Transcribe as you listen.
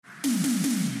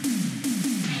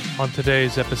On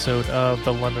today's episode of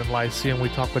the London Lyceum, we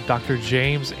talk with Dr.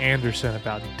 James Anderson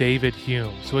about David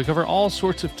Hume. So we cover all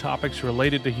sorts of topics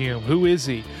related to Hume. Who is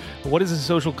he? What is his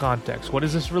social context? What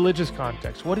is his religious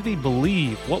context? What did he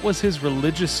believe? What was his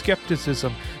religious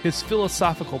skepticism, his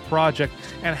philosophical project,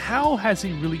 and how has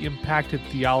he really impacted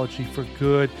theology for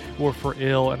good or for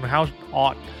ill, and how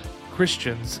ought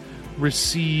Christians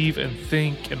receive and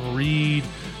think and read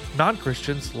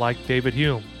non-Christians like David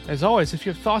Hume? As always, if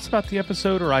you have thoughts about the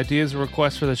episode or ideas or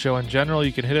requests for the show in general,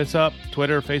 you can hit us up,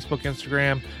 Twitter, Facebook,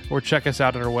 Instagram, or check us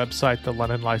out at our website,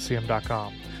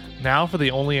 thelondonlyceum.com. Now for the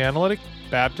only analytic,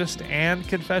 Baptist, and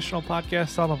confessional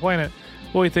podcast on the planet,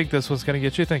 we think this one's going to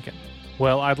get you thinking.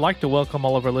 Well, I'd like to welcome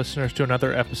all of our listeners to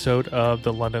another episode of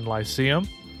the London Lyceum.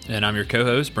 And I'm your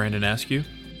co-host, Brandon Askew.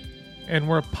 And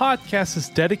we're a podcast that's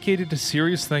dedicated to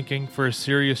serious thinking for a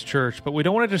serious church, but we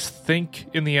don't want to just think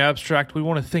in the abstract, we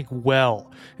want to think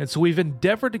well. And so we've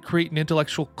endeavored to create an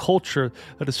intellectual culture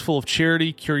that is full of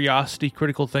charity, curiosity,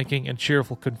 critical thinking, and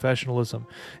cheerful confessionalism.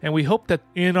 And we hope that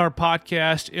in our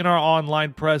podcast, in our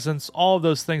online presence, all of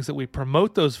those things, that we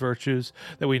promote those virtues,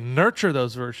 that we nurture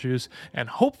those virtues, and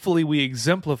hopefully we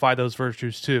exemplify those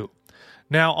virtues too.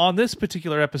 Now, on this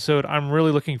particular episode, I'm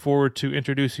really looking forward to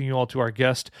introducing you all to our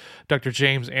guest, Dr.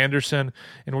 James Anderson,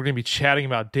 and we're going to be chatting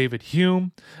about David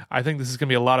Hume. I think this is going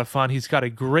to be a lot of fun. He's got a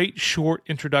great short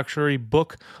introductory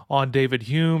book on David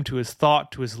Hume, to his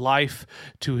thought, to his life,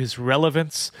 to his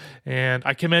relevance, and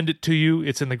I commend it to you.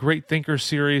 It's in the Great Thinker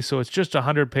series, so it's just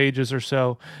 100 pages or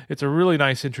so. It's a really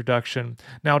nice introduction.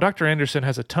 Now, Dr. Anderson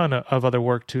has a ton of other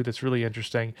work, too, that's really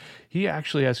interesting. He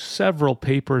actually has several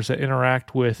papers that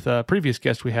interact with previous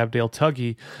guest we have, Dale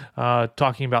Tuggy,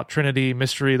 talking about Trinity,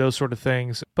 mystery, those sort of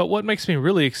things. But what makes me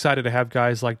really excited to have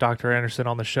guys like Dr. Anderson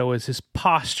on the show is his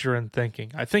posture and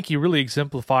thinking. I think he really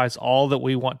exemplifies all that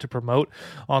we want to promote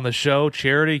on the show: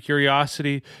 charity,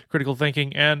 curiosity, critical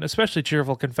thinking, and especially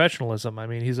cheerful confessionalism. I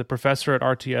mean, he's a professor at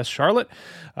RTS Charlotte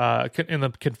in the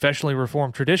confessionally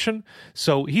reformed tradition.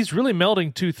 So he's really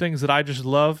melding two things that I just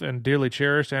love and dearly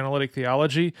cherish: analytic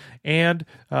theology and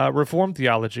reformed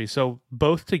theology. So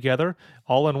both together,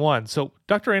 all in one. So,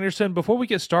 Dr. Anderson, before we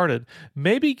get started,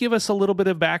 maybe give us a little bit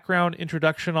of background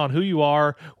introduction on who you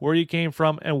are, where you came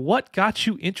from, and what got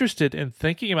you interested in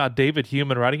thinking about David Hume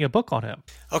and writing a book on him.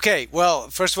 Okay, well,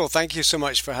 first of all, thank you so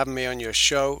much for having me on your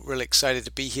show. Really excited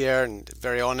to be here and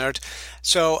very honored.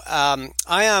 So,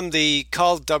 I am the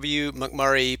Carl W.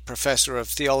 McMurray Professor of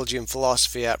Theology and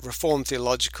Philosophy at Reformed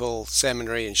Theological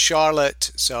Seminary in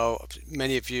Charlotte. So,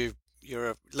 many of you,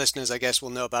 your listeners, I guess, will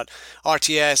know about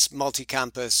RTS,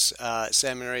 multi-campus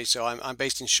seminary. So I'm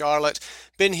based in Charlotte.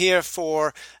 Been here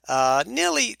for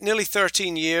nearly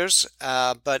 13 years.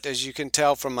 But as you can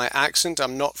tell from my accent,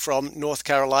 I'm not from North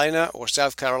Carolina or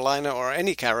South Carolina or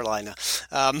any Carolina.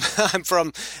 I'm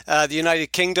from the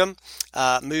United Kingdom.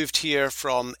 Moved here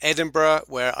from Edinburgh,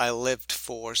 where I lived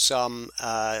for some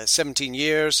 17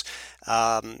 years.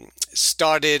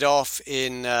 Started off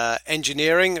in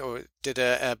engineering, or did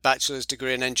a bachelor's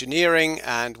degree in engineering,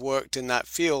 and worked in that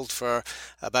field for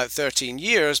about 13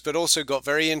 years, but also got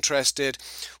very interested,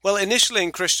 well, initially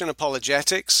in Christian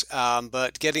apologetics,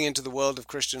 but getting into the world of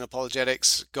Christian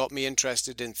apologetics got me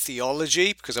interested in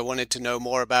theology, because I wanted to know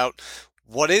more about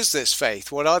what is this faith?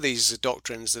 What are these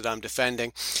doctrines that I'm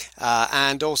defending?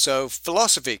 And also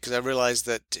philosophy, because I realized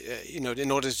that,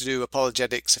 in order to do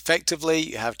apologetics effectively,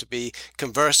 you have to be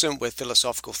conversant with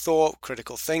philosophical thought,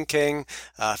 critical thinking,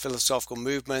 philosophical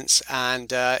movements.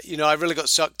 And, I really got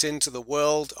sucked into the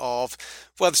world of,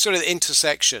 well, the sort of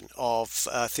intersection of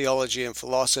theology and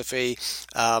philosophy,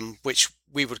 which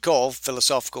we would call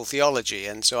philosophical theology.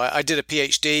 And so I did a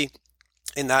PhD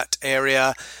in that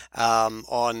area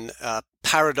on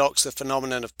paradox, the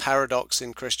phenomenon of paradox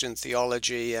in Christian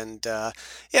theology, and the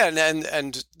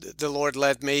Lord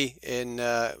led me in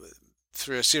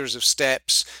through a series of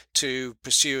steps to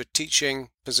pursue a teaching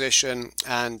position,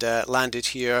 and landed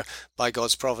here by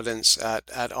God's providence at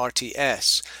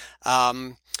RTS.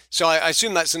 So I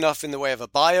assume that's enough in the way of a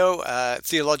bio.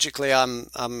 Theologically, I'm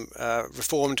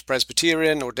Reformed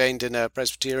Presbyterian, ordained in a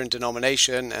Presbyterian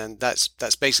denomination, and that's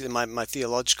basically my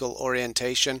theological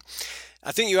orientation.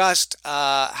 I think you asked,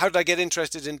 how did I get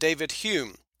interested in David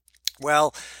Hume?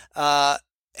 Well,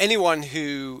 anyone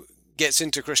who gets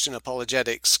into Christian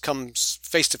apologetics comes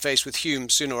face to face with Hume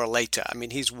sooner or later. I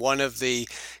mean, he's one of the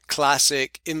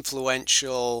classic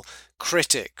influential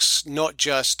critics, not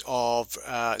just of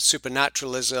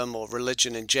supernaturalism or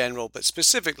religion in general, but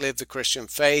specifically of the Christian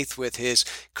faith, with his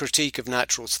critique of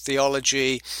natural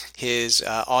theology, his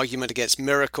argument against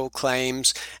miracle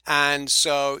claims. And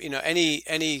so,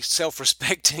 any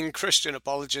self-respecting Christian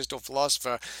apologist or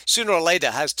philosopher sooner or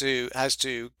later has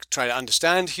to try to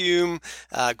understand Hume,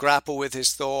 grapple with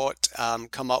his thought,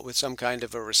 come up with some kind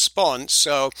of a response.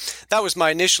 So that was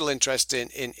my initial interest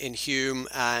in Hume,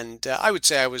 and I would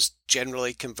say I was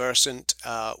generally conversant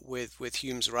with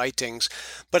Hume's writings.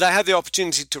 But I had the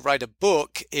opportunity to write a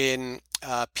book in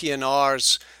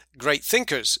P&R's Great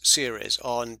Thinkers series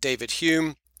on David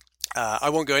Hume. I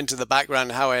won't go into the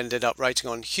background how I ended up writing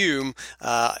on Hume.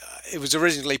 It was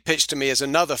originally pitched to me as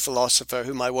another philosopher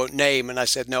whom I won't name, and I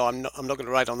said, no, I'm not going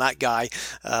to write on that guy.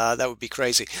 That would be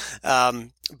crazy.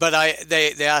 But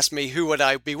they asked me who would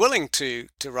I be willing to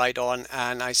write on,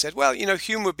 and I said, well,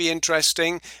 Hume would be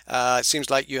interesting. It seems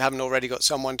like you haven't already got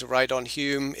someone to write on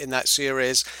Hume in that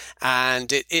series,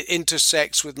 and it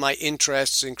intersects with my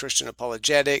interests in Christian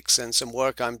apologetics and some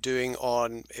work I'm doing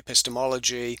on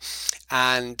epistemology.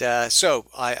 And so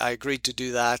I agreed to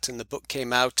do that, and the book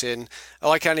came out in,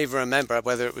 I can't even remember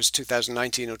whether it was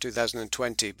 2019 or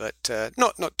 2020, but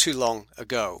not too long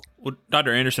ago. Well,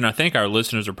 Dr. Anderson, I think our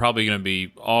listeners are probably going to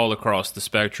be all across the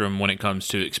spectrum when it comes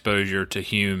to exposure to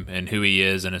Hume and who he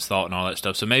is and his thought and all that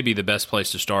stuff. So maybe the best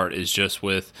place to start is just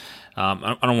with,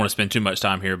 I don't want to spend too much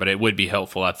time here, but it would be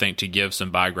helpful, I think, to give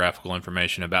some biographical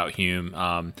information about Hume,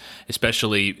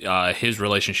 especially his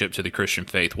relationship to the Christian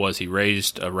faith. Was he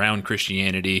raised around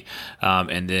Christianity,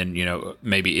 and then,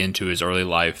 maybe into his early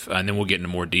life? And then we'll get into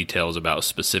more details about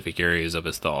specific areas of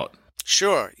his thought.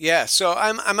 Sure, yeah. So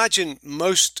I imagine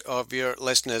most of your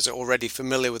listeners are already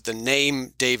familiar with the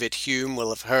name David Hume, will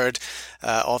have heard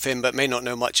of him, but may not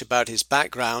know much about his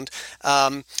background.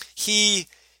 He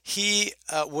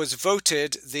was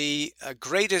voted the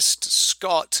greatest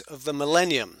Scot of the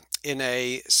millennium in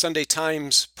a Sunday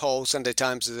Times poll. Sunday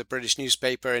Times is a British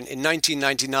newspaper. In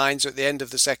 1999, so at the end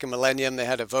of the second millennium, they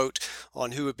had a vote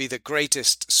on who would be the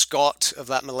greatest Scot of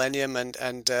that millennium,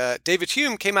 and David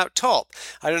Hume came out top.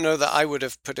 I don't know that I would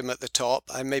have put him at the top.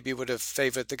 I maybe would have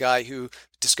favored the guy who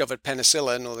discovered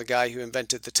penicillin or the guy who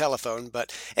invented the telephone.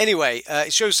 But anyway,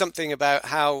 it shows something about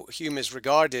how Hume is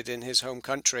regarded in his home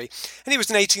country. And he was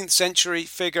an 18th century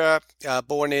figure,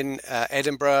 born in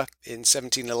Edinburgh in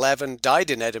 1711,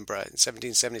 died in Edinburgh in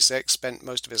 1776, spent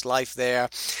most of his life there.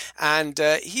 And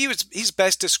he's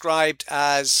best described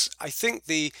as, I think,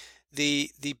 the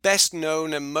best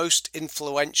known and most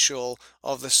influential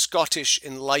of the Scottish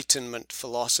Enlightenment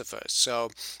philosophers. So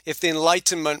if the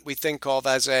Enlightenment we think of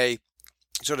as a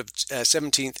sort of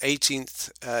 17th,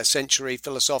 18th century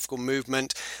philosophical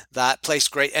movement that placed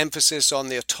great emphasis on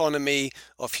the autonomy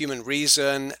of human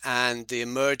reason and the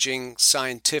emerging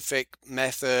scientific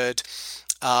method,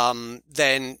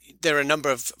 then there are a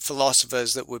number of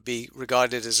philosophers that would be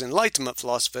regarded as Enlightenment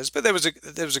philosophers. But there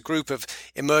was a group of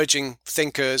emerging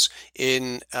thinkers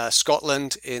in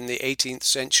Scotland in the 18th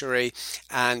century,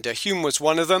 and Hume was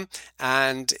one of them.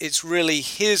 And it's really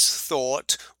his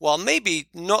thought, while maybe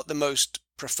not the most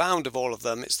profound of all of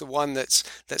them, it's the one that's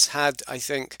had, I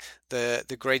think,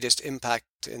 the greatest impact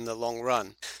in the long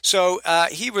run. So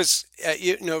he was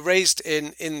raised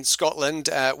in Scotland,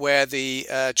 where the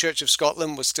Church of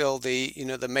Scotland was still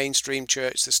the mainstream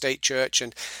church, the state church,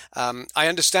 and I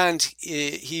understand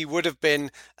he would have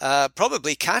been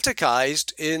probably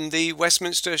catechized in the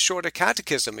Westminster Shorter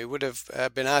Catechism. He would have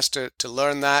been asked to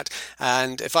learn that,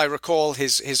 and if I recall,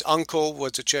 his uncle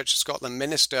was a Church of Scotland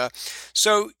minister,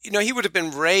 so he would have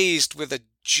been raised with a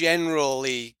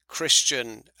generally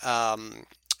Christian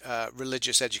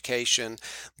religious education,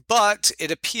 but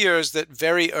it appears that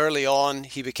very early on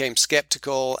he became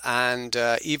skeptical, and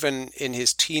even in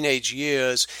his teenage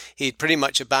years he'd pretty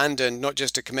much abandoned not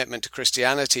just a commitment to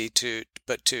Christianity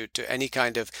but to any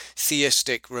kind of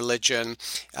theistic religion.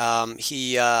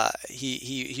 He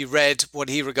read what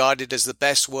he regarded as the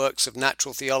best works of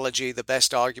natural theology, the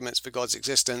best arguments for God's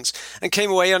existence, and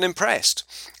came away unimpressed,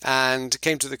 and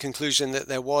came to the conclusion that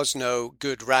there was no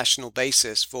good rational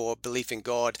basis for belief in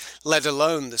God, let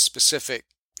alone the specific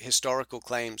historical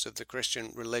claims of the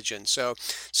Christian religion. So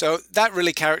that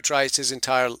really characterized his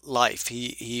entire life.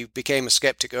 He became a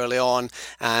skeptic early on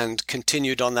and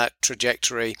continued on that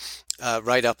trajectory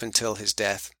right up until his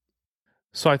death.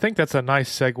 So I think that's a nice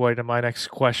segue to my next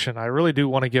question. I really do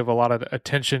want to give a lot of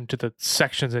attention to the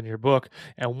sections in your book,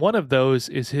 and one of those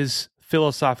is his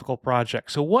philosophical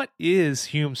project. So what is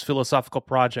Hume's philosophical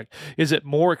project? Is it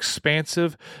more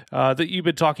expansive that you've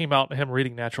been talking about him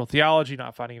reading natural theology,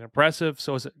 not finding it impressive?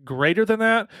 So is it greater than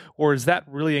that, or does that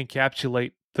really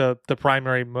encapsulate the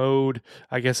primary mode,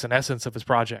 I guess, in essence of his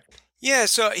project? Yeah,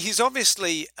 so he's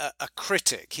obviously a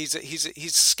critic.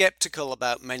 He's skeptical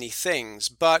about many things,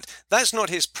 but that's not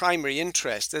his primary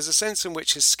interest. There's a sense in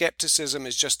which his skepticism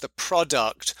is just the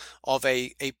product of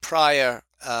a prior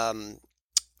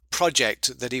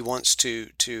project that he wants to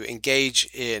engage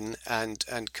in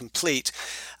and complete.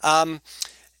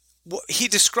 He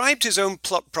described his own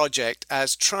project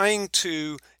as trying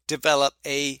to develop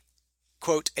a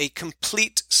quote, a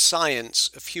complete science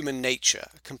of human nature,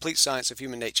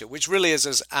 which really is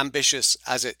as ambitious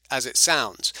as it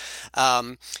sounds.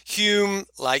 Hume,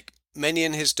 like many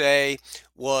in his day,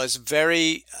 was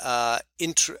very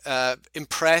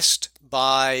impressed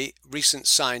by recent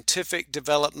scientific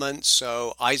developments.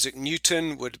 So Isaac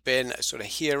Newton would have been a sort of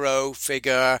hero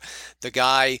figure, the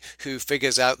guy who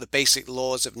figures out the basic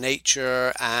laws of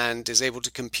nature and is able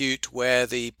to compute where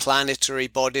the planetary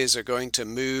bodies are going to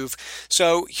move.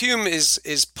 So Hume is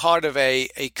part of a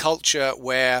culture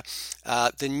where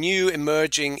the new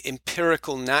emerging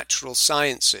empirical natural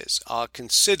sciences are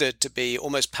considered to be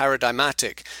almost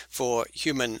paradigmatic for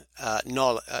human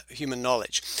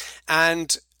knowledge.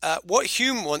 And what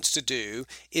Hume wants to do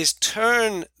is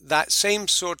turn that same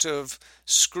sort of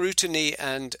scrutiny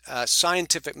and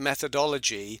scientific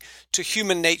methodology to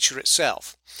human nature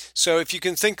itself. So if you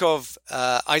can think of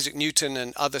Isaac Newton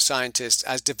and other scientists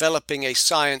as developing a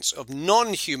science of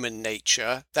non-human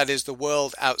nature, that is the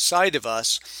world outside of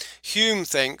us, Hume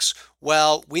thinks,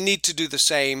 well, we need to do the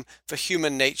same for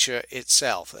human nature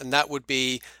itself. And that would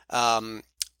be the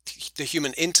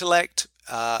human intellect,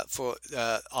 for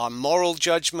our moral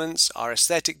judgments, our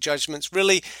aesthetic judgments,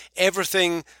 really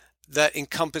everything that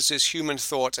encompasses human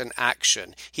thought and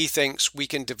action. He thinks we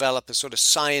can develop a sort of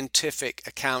scientific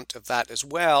account of that as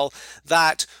well,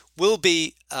 that will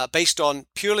be based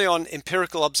purely on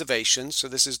empirical observations. So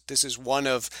this is one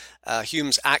of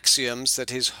Hume's axioms, that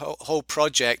his whole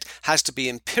project has to be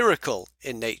empirical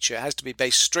in nature, has to be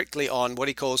based strictly on what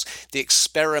he calls the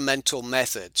experimental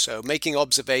method. So making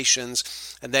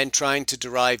observations and then trying to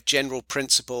derive general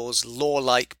principles,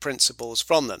 law-like principles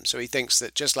from them. So he thinks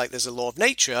that just like there's a law of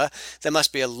nature, there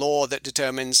must be a law that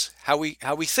determines how we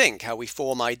think, how we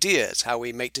form ideas, how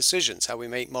we make decisions, how we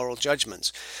make moral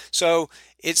judgments. So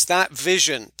it's that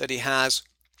vision that he has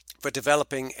for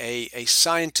developing a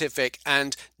scientific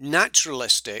and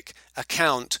naturalistic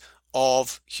account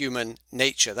of human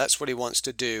nature. That's what he wants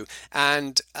to do.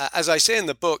 And as I say in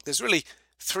the book, there's really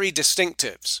three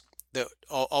distinctives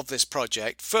of this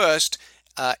project. First,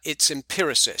 it's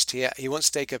empiricist. He wants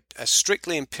to take a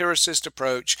strictly empiricist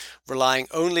approach, relying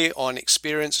only on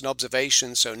experience and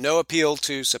observation, so no appeal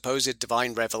to supposed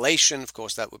divine revelation. Of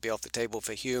course, that would be off the table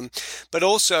for Hume, but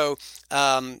also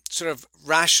sort of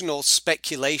rational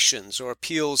speculations or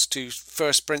appeals to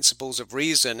first principles of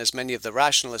reason, as many of the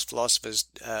rationalist philosophers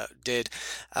did.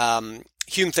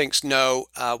 Hume thinks, no,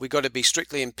 we've got to be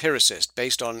strictly empiricist,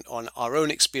 based on our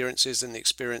own experiences and the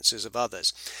experiences of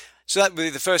others. So that would be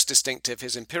the first distinctive,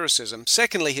 his empiricism.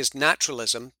 Secondly, his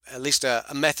naturalism, at least a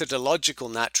methodological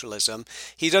naturalism.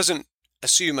 He doesn't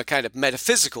assume a kind of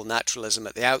metaphysical naturalism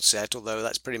at the outset, although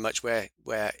that's pretty much where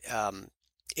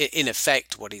in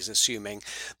effect what he's assuming.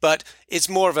 But it's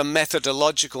more of a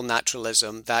methodological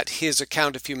naturalism, that his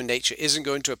account of human nature isn't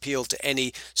going to appeal to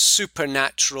any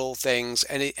supernatural things,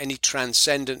 any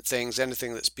transcendent things,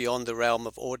 anything that's beyond the realm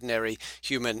of ordinary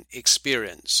human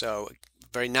experience. So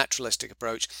very naturalistic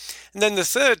approach. And then the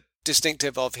third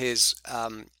distinctive of his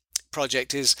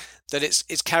project is that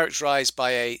it's characterized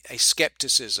by a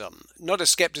skepticism, not a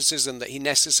skepticism that he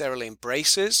necessarily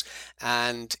embraces,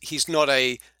 and he's not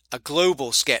a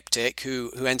global skeptic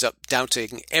who ends up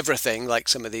doubting everything like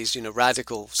some of these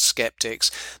radical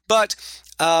skeptics, but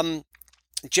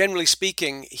generally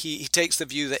speaking, he takes the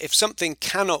view that if something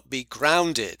cannot be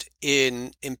grounded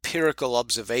in empirical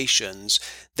observations,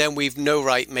 then we've no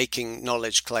right making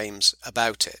knowledge claims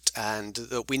about it, and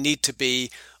that we need to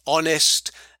be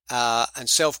honest and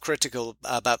self-critical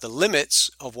about the limits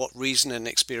of what reason and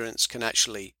experience can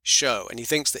actually show. And he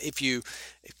thinks that if you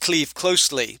cleave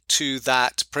closely to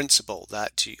that principle,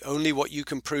 that only what you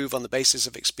can prove on the basis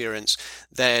of experience,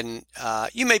 then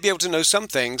you may be able to know some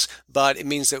things, but it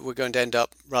means that we're going to end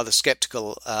up rather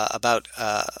skeptical about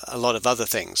a lot of other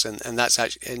things. And that's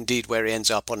actually indeed where he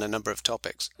ends up on a number of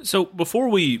topics. So before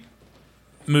we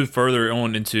move further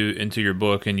on into your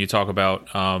book, and you talk about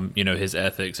his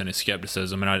ethics and his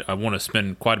skepticism, and I want to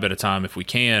spend quite a bit of time, if we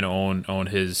can, on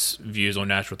his views on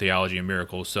natural theology and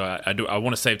miracles. So I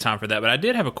want to save time for that, but I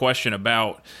did have a question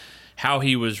about how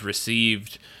he was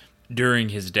received during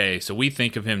his day. So we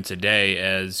think of him today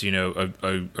as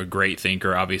a great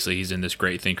thinker. Obviously, he's in this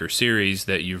Great Thinker series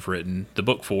that you've written the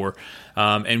book for,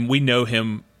 and we know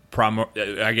him,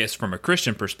 I guess, from a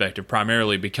Christian perspective,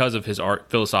 primarily because of his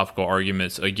philosophical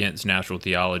arguments against natural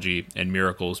theology and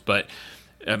miracles. But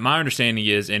my understanding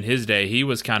is, in his day, he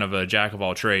was kind of a jack of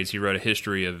all trades. He wrote a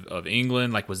history of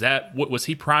England. Like, was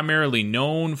he primarily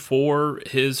known for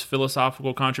his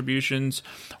philosophical contributions,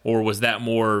 or was that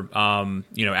more,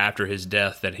 after his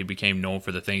death that he became known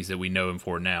for the things that we know him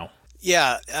for now?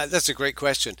 Yeah, that's a great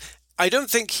question. I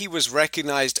don't think he was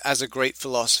recognized as a great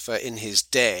philosopher in his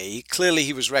day. Clearly,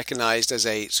 he was recognized as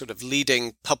a sort of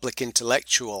leading public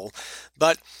intellectual,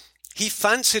 but he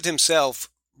fancied himself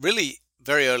really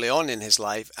very early on in his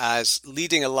life as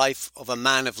leading a life of a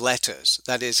man of letters.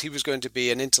 That is, he was going to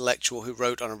be an intellectual who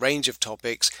wrote on a range of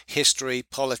topics: history,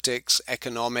 politics,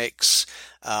 economics,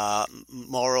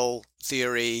 moral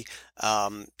theory,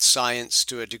 science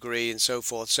to a degree, and so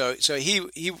forth. So he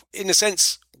in a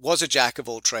sense was a jack of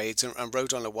all trades and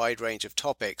wrote on a wide range of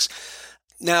topics.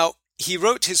 Now, he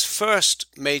wrote his first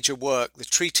major work, the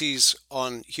Treatise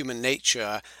on Human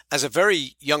Nature, as a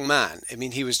very young man. I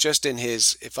mean, he was just in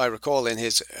his, if I recall, in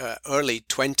his early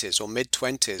 20s or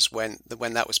mid-20s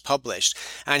when that was published.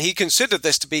 And he considered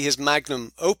this to be his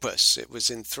magnum opus. It was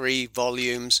in 3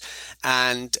 volumes,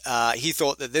 and he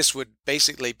thought that this would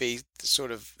basically be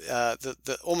sort of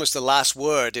almost the last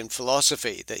word in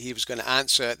philosophy, that he was going to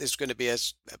answer. This was going to be a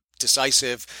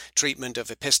decisive treatment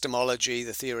of epistemology,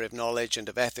 the theory of knowledge, and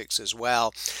of ethics as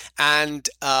well. And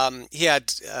he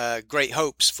had great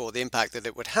hopes for the impact that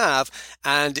it would have,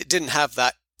 and it didn't have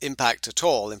that impact at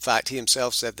all. In fact, he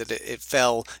himself said that it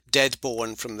fell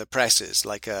dead-born from the presses,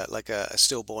 like a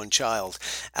stillborn child.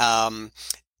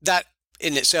 That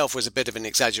in itself was a bit of an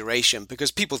exaggeration, because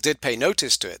people did pay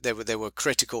notice to it. There were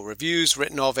critical reviews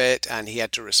written of it, and he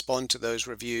had to respond to those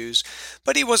reviews.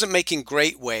 But he wasn't making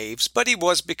great waves, but he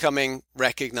was becoming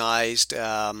recognized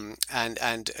and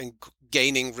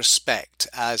gaining respect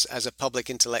as a public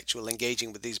intellectual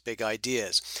engaging with these big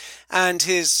ideas. And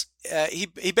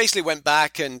he basically went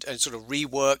back and sort of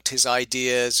reworked his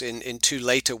ideas in 2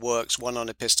 later works, one on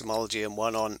epistemology and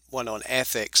one on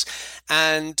ethics.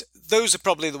 And those are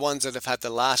probably the ones that have had the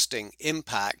lasting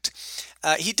impact.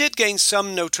 He did gain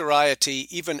some notoriety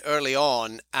even early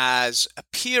on as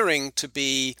appearing to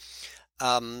be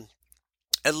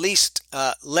at least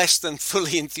less than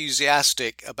fully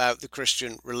enthusiastic about the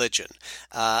Christian religion.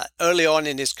 Early on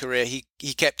in his career,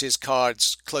 he kept his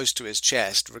cards close to his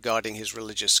chest regarding his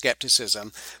religious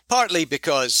skepticism, partly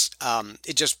because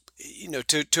it just,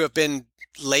 to have been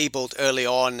labeled early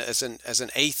on as an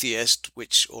atheist,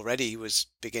 which already he was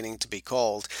beginning to be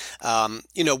called,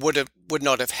 would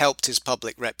not have helped his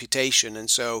public reputation. And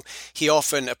so he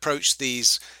often approached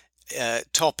these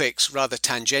topics rather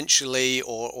tangentially,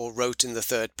 or wrote in the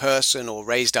third person, or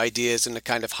raised ideas in a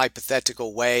kind of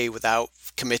hypothetical way without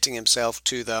committing himself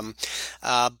to them.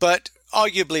 But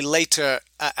arguably later,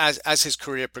 as his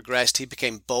career progressed, he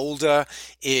became bolder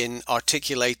in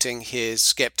articulating his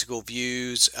skeptical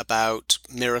views about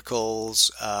miracles,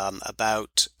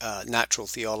 about natural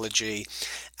theology.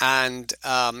 And,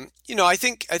 I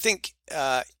think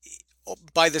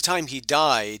by the time he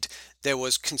died, there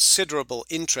was considerable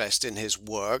interest in his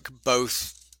work,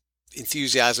 both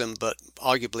enthusiasm, but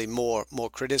arguably more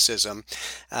criticism.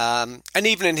 And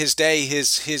even in his day,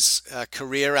 his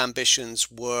career ambitions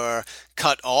were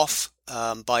cut off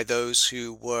by those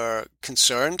who were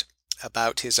concerned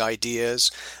about his ideas.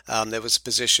 There was a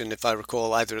position, if I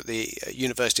recall, either at the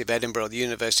University of Edinburgh or the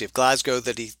University of Glasgow,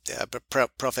 that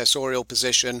professorial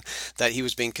position that he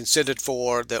was being considered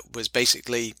for, that was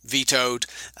basically vetoed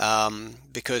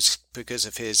because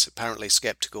of his apparently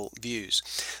skeptical views.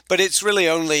 But it's really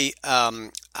only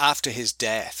after his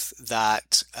death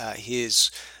that his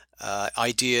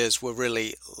ideas were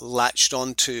really latched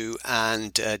onto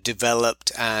and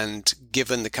developed and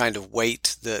given the kind of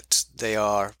weight that they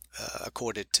are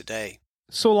accorded today.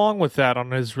 So along with that,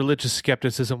 on his religious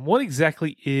skepticism, what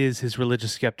exactly is his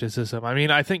religious skepticism? I mean,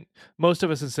 I think most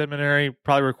of us in seminary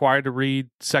probably required to read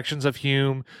sections of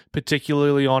Hume,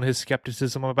 particularly on his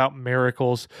skepticism about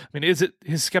miracles. I mean, is it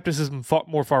his skepticism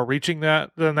more far-reaching than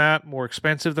that, more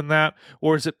expansive than that,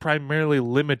 or is it primarily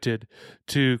limited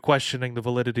to questioning the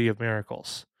validity of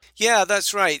miracles? Yeah,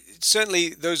 that's right.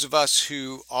 Certainly those of us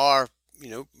who are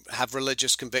have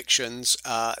religious convictions.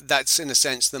 That's in a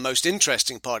sense the most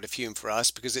interesting part of Hume for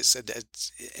us, because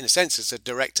in a sense it's a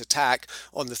direct attack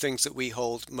on the things that we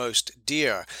hold most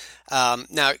dear.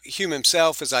 Now, Hume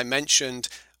himself, as I mentioned,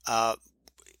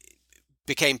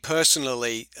 became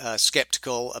personally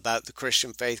skeptical about the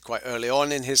Christian faith quite early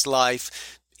on in his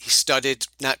life. He studied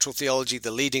natural theology, the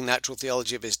leading natural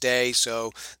theology of his day,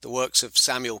 so the works of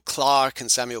Samuel Clarke, and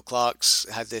Samuel Clarke's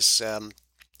had this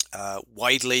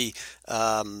widely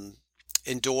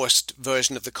endorsed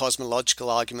version of the cosmological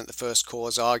argument, the first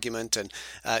cause argument. And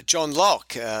John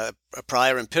Locke, a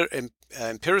prior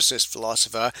empiricist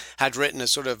philosopher, had written a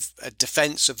sort of a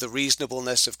defense of the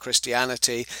reasonableness of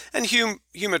Christianity. And Hume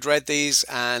had read these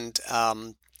and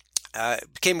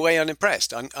became way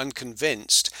unimpressed,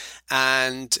 unconvinced,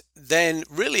 and then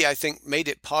really, I think, made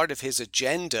it part of his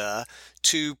agenda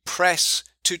to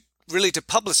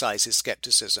publicize his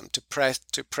skepticism, to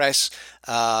press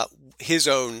his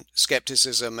own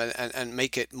skepticism and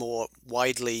make it more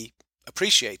widely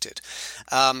appreciated.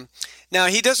 Now,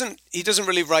 he doesn't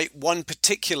really write one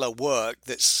particular work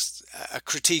that's a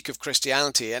critique of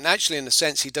Christianity, and actually, in a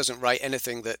sense, he doesn't write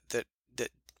anything that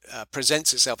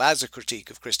presents itself as a critique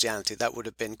of Christianity. That would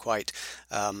have been quite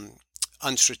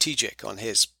unstrategic on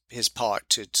his part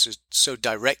to so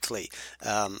directly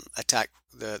attack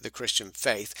the Christian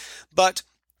faith. But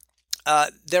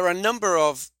there are a number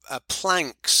of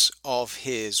planks of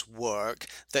his work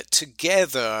that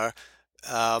together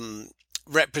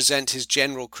represent his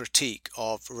general critique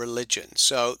of religion.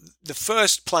 So the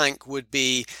first plank would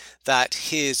be that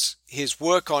his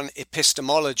work on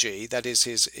epistemology, that is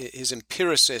his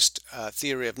empiricist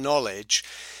theory of knowledge,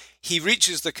 he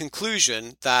reaches the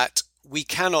conclusion that we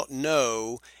cannot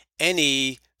know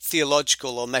any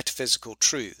theological or metaphysical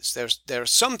truths. There are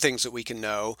some things that we can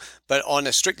know, but on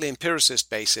a strictly empiricist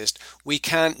basis, we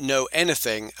can't know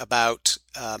anything about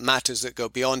matters that go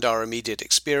beyond our immediate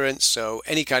experience. So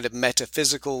any kind of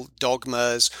metaphysical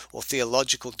dogmas or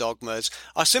theological dogmas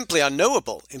are simply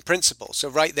unknowable in principle. So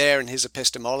right there in his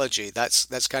epistemology,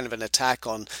 that's kind of an attack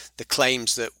on the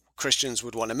claims that Christians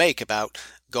would want to make about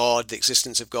God, the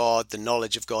existence of God, the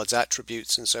knowledge of God's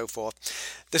attributes, and so forth.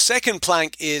 The second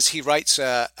plank is he writes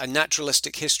a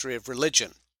naturalistic history of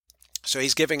religion. So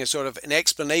he's giving a sort of an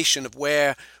explanation of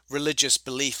where religious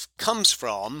belief comes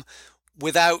from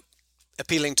without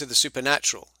appealing to the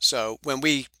supernatural. So when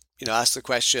we ask the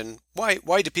question,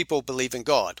 why do people believe in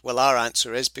God? Well, our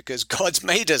answer is because God's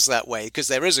made us that way, because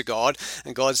there is a God,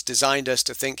 and God's designed us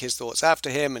to think his thoughts after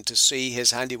him and to see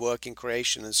his handiwork in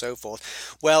creation and so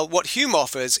forth. Well, what Hume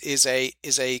offers is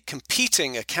a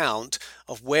competing account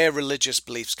of where religious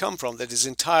beliefs come from that is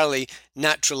entirely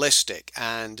naturalistic,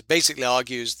 and basically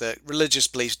argues that religious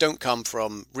beliefs don't come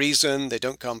from reason, they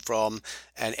don't come from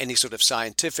any sort of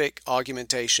scientific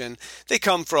argumentation, they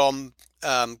come from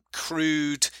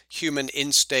crude human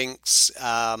instincts,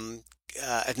 an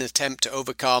attempt to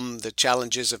overcome the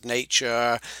challenges of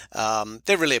nature.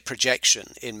 They're really a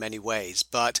projection in many ways,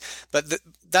 but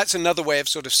that's another way of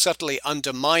sort of subtly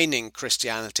undermining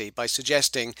Christianity by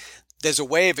suggesting there's a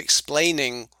way of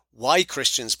explaining why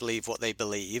Christians believe what they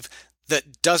believe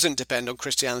that doesn't depend on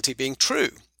Christianity being true.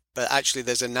 But actually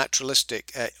there's a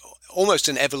naturalistic, almost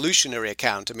an evolutionary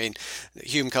account. I mean,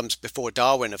 Hume comes before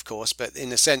Darwin, of course, but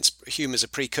in a sense, Hume is a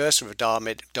precursor of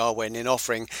Darwin in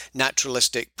offering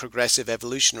naturalistic, progressive,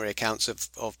 evolutionary accounts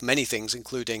of many things,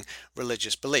 including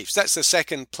religious beliefs. That's the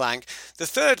second plank. The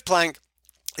third plank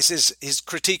is his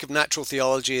critique of natural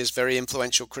theology, his very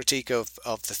influential critique of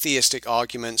the theistic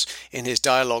arguments in his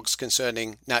dialogues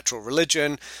concerning natural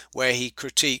religion, where he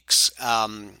critiques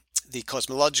the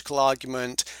cosmological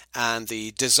argument and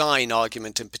the design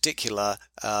argument in particular,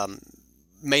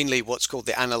 mainly what's called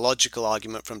the analogical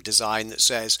argument from design that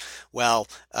says, well,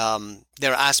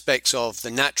 there are aspects of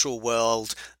the natural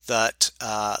world that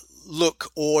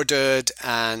look ordered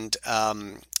and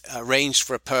arranged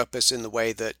for a purpose in the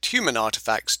way that human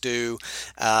artifacts do.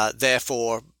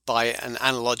 Therefore, by an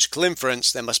analogical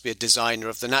inference, there must be a designer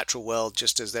of the natural world,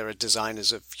 just as there are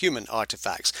designers of human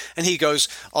artifacts. And he goes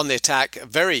on the attack, a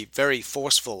very, very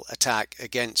forceful attack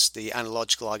against the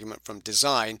analogical argument from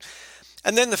design.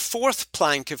 And then the fourth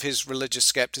plank of his religious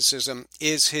skepticism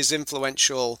is his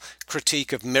influential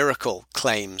critique of miracle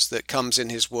claims that comes in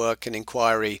his work and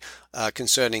inquiry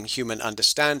concerning human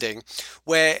understanding,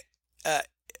 where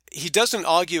he doesn't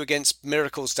argue against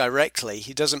miracles directly.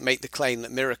 He doesn't make the claim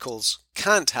that miracles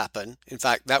can't happen. In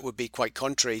fact, that would be quite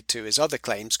contrary to his other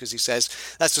claims, because he says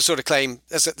that's the sort of claim,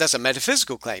 that's a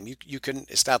metaphysical claim. You can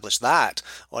establish that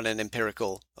on an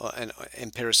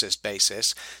empiricist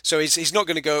basis. So he's not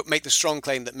going to go make the strong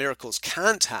claim that miracles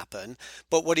can't happen.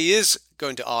 But what he is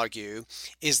going to argue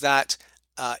is that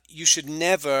you should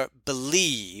never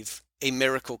believe a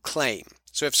miracle claim.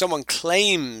 So if someone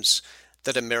claims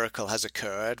that a miracle has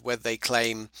occurred, whether they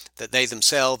claim that they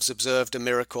themselves observed a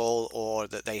miracle or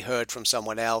that they heard from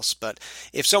someone else, but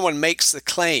if someone makes the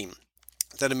claim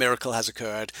that a miracle has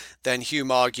occurred, then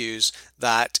Hume argues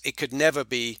that it could never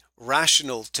be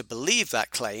rational to believe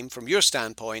that claim from your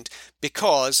standpoint,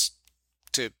 because,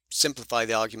 to simplify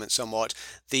the argument somewhat,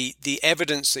 the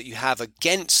evidence that you have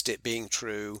against it being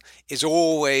true is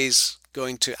always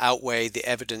going to outweigh the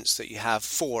evidence that you have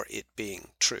for it being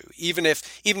true. Even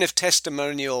if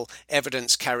testimonial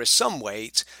evidence carries some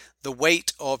weight, the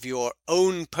weight of your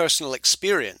own personal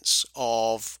experience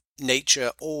of nature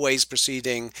always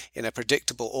proceeding in a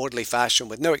predictable, orderly fashion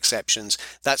with no exceptions,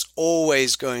 that's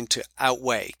always going to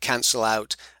outweigh, cancel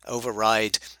out,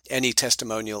 override any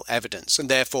testimonial evidence, and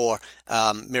therefore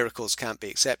miracles can't be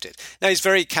accepted. Now, he's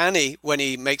very canny when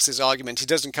he makes this argument. He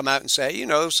doesn't come out and say,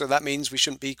 so that means we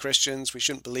shouldn't be Christians, we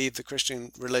shouldn't believe the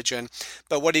Christian religion.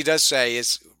 But what he does say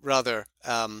is rather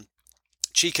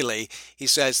cheekily, he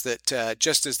says that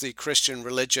just as the Christian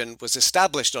religion was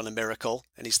established on a miracle,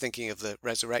 and he's thinking of the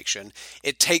resurrection,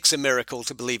 it takes a miracle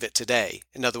to believe it today.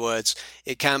 In other words,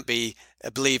 it can't be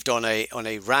believed on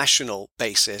a rational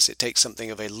basis. It takes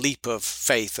something of a leap of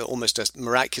faith, almost a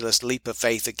miraculous leap of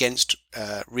faith against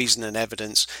reason and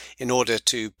evidence, in order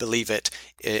to believe it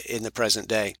in the present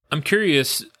day. I'm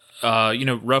curious,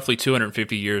 roughly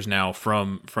 250 years now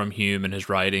from Hume and his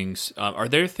writings, are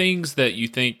there things that you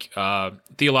think,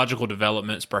 theological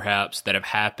developments perhaps, that have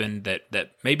happened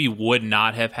that maybe would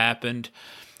not have happened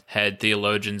had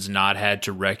theologians not had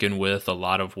to reckon with a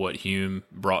lot of what Hume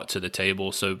brought to the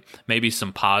table? So maybe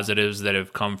some positives that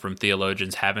have come from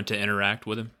theologians having to interact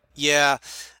with him? Yeah.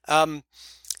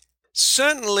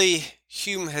 Certainly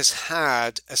Hume has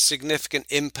had a significant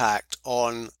impact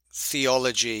on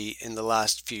theology in the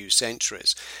last few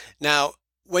centuries. Now,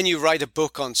 when you write a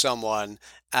book on someone,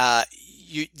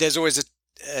 there's always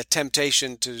a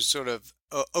temptation to sort of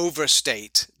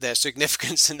overstate their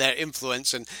significance and their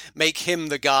influence and make him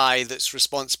the guy that's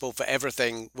responsible for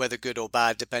everything, whether good or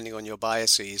bad, depending on your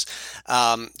biases.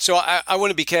 So I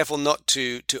want to be careful not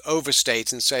to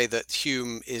overstate and say that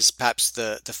Hume is perhaps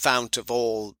the fount of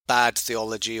all bad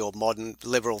theology or modern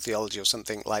liberal theology or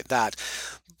something like that.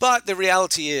 But the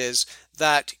reality is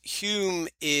that Hume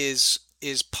is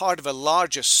part of a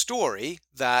larger story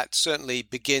that certainly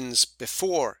begins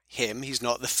before him. He's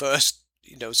not the first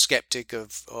skeptic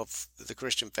of the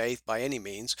Christian faith by any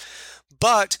means,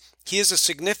 but he is a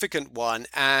significant one,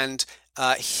 and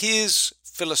his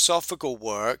philosophical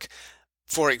work,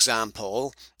 for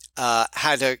example,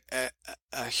 had a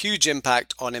huge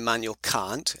impact on Immanuel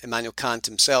Kant. Immanuel Kant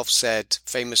himself said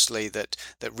famously that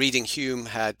reading Hume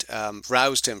had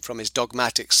roused him from his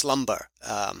dogmatic slumber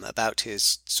about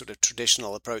his sort of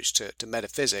traditional approach to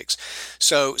metaphysics.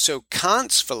 So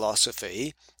Kant's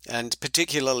philosophy, and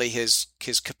particularly his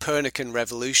Copernican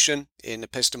revolution in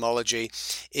epistemology,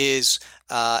 is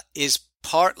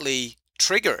partly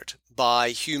triggered by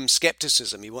Hume's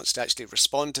skepticism. He wants to actually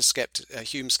respond to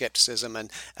Hume's skepticism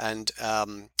and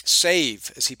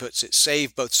save, as he puts it,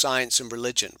 save both science and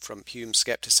religion from Hume's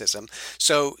skepticism.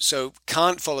 So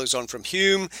Kant follows on from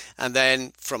Hume, and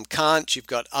then from Kant you've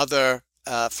got other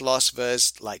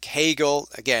philosophers like Hegel.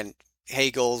 Again,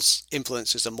 Hegel's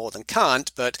influences are more than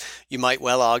Kant, but you might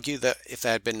well argue that if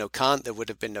there had been no Kant, there would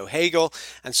have been no Hegel.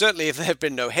 And certainly if there had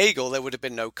been no Hegel, there would have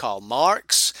been no Karl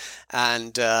Marx.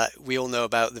 And we all know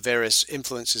about the various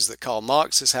influences that Karl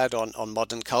Marx has had on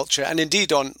modern culture, and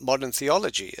indeed on modern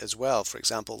theology as well. For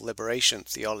example, liberation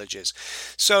theologies.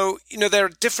 So, there are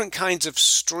different kinds of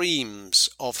streams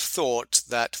of thought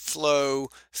that flow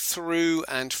through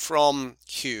and from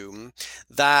Hume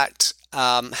that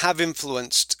have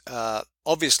influenced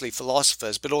obviously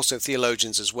philosophers, but also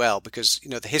theologians as well, because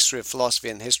the history of philosophy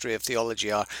and the history of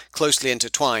theology are closely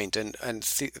intertwined, and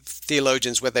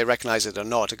theologians, whether they recognize it or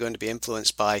not, are going to be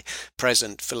influenced by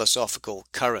present philosophical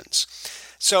currents.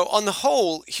 So on the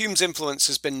whole, Hume's influence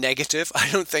has been negative. I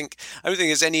don't think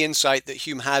there's any insight that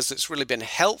Hume has that's really been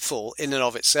helpful in and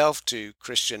of itself to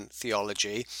Christian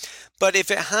theology. But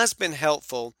if it has been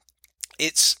helpful,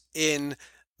 it's in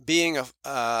being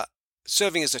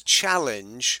serving as a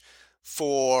challenge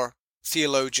for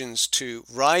theologians to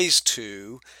rise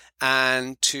to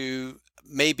and to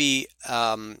maybe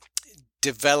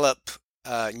develop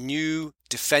new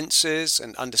defenses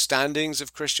and understandings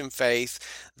of Christian faith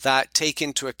that take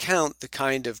into account the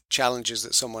kind of challenges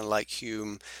that someone like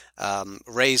Hume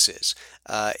raises.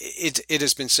 It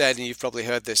has been said, and you've probably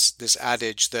heard this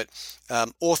adage, that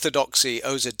orthodoxy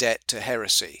owes a debt to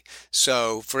heresy.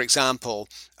 So, for example,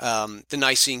 the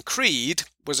Nicene Creed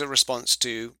was a response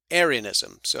to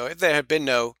Arianism. So if there had been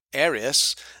no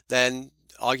Arius, then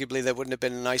arguably there wouldn't have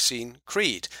been a Nicene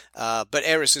Creed. But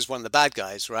Arius is one of the bad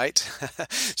guys, right?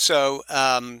 So,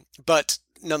 but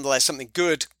nonetheless, something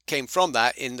good came from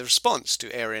that in the response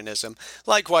to Arianism.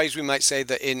 Likewise, we might say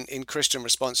that in Christian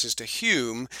responses to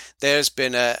Hume, there's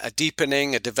been a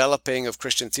deepening, a developing of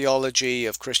Christian theology,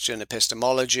 of Christian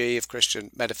epistemology, of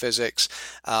Christian metaphysics.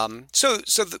 So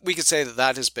that we could say that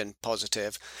that has been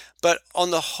positive. But on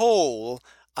the whole,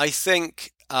 I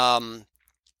think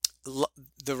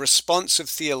the response of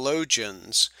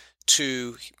theologians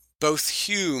to both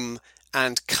Hume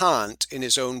and Kant in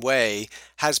his own way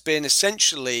has been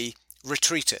essentially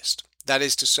retreatist. That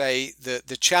is to say,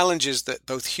 the challenges that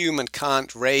both Hume and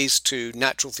Kant raised to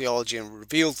natural theology and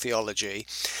revealed theology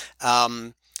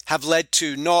have led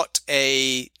to not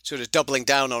a sort of doubling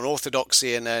down on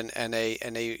orthodoxy and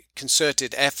a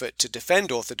concerted effort to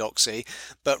defend orthodoxy,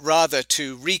 but rather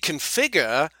to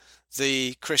reconfigure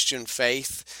the Christian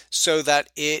faith so that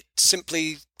it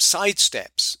simply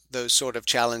sidesteps those sort of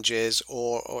challenges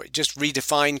or just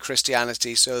redefine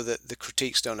Christianity so that the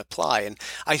critiques don't apply. And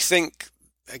I think,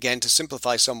 again, to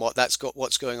simplify somewhat, that's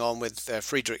what's going on with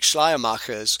Friedrich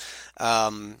Schleiermacher's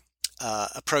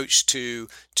approach to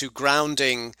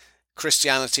grounding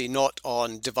Christianity not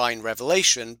on divine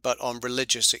revelation, but on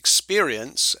religious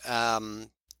experience.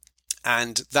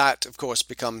 And that, of course,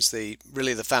 becomes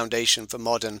really the foundation for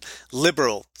modern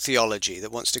liberal theology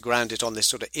that wants to ground it on this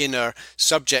sort of inner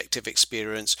subjective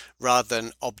experience rather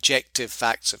than objective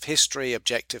facts of history,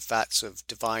 objective facts of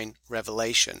divine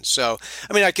revelation. So,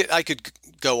 I mean, I could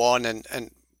go on,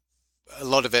 and a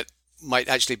lot of it might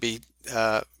actually be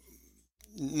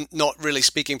not really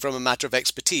speaking from a matter of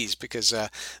expertise, because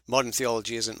modern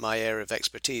theology isn't my area of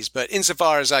expertise. But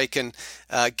insofar as I can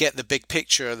get the big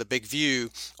picture, the big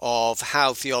view of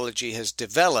how theology has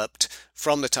developed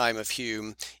from the time of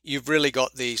Hume, you've really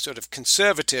got the sort of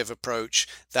conservative approach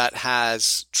that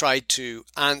has tried to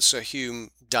answer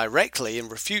Hume directly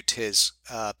and refute his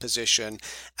position,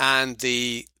 and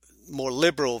the more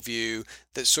liberal view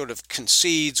that sort of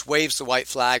concedes, waves the white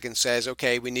flag and says,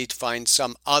 okay, we need to find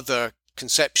some other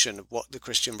conception of what the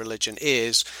Christian religion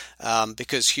is,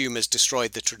 because Hume has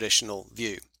destroyed the traditional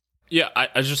view. Yeah,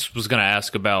 I just was going to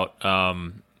ask about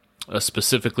a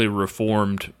specifically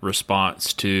reformed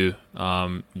response to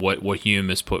what Hume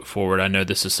has put forward. I know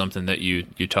this is something that you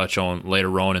touch on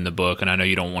later on in the book, and I know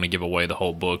you don't want to give away the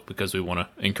whole book because we want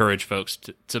to encourage folks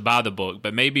to buy the book,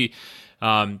 but maybe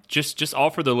just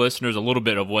offer the listeners a little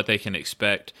bit of what they can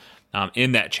expect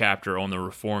in that chapter on the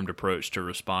reformed approach to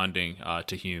responding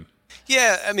to Hume.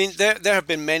 Yeah, I mean, there have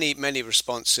been many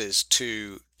responses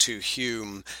to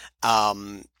Hume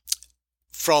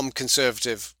from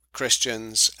conservative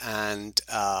Christians, and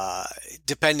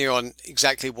depending on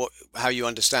exactly how you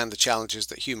understand the challenges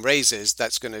that Hume raises,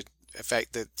 that's going to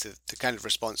affect the kind of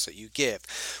response that you give.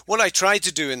 What I try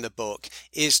to do in the book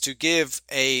is to give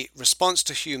a response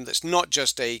to Hume that's not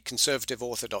just a conservative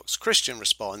Orthodox Christian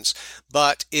response,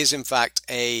 but is in fact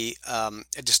a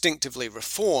distinctively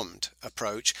reformed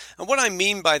approach. And what I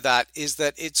mean by that is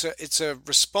that it's a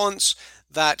response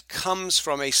that comes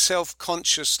from a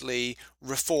self-consciously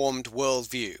reformed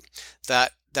worldview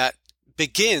that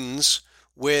begins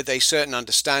with a certain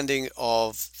understanding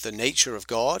of the nature of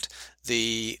God,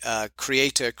 the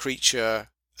creator-creature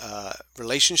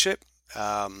relationship,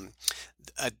 a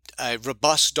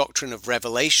robust doctrine of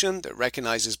revelation that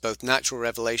recognizes both natural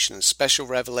revelation and special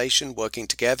revelation working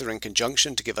together in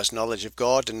conjunction to give us knowledge of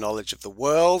God and knowledge of the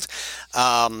world.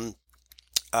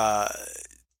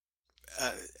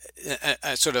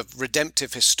 A sort of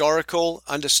redemptive historical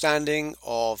understanding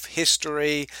of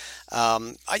history.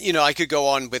 I could go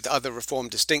on with other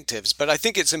Reformed distinctives, but I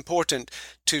think it's important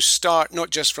to start not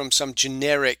just from some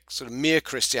generic sort of mere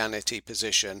Christianity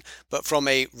position, but from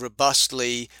a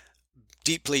robustly,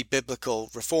 deeply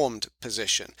biblical Reformed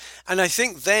position. And I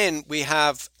think then we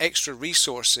have extra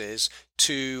resources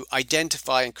to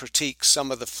identify and critique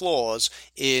some of the flaws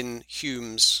in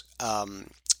Hume's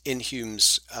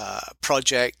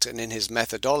project and in his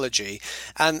methodology.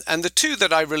 And the two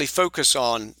that I really focus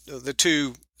on, the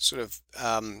two sort of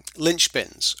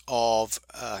linchpins of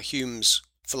Hume's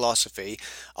philosophy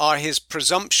are his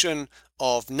presumption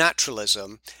of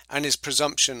naturalism and his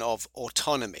presumption of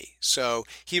autonomy. So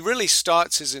he really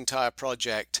starts his entire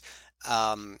project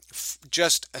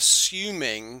just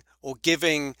assuming or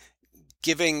giving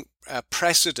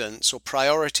precedence or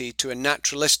priority to a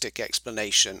naturalistic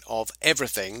explanation of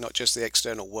everything, not just the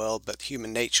external world, but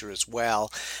human nature as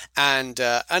well. And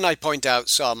I point out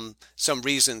some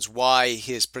reasons why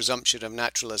his presumption of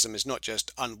naturalism is not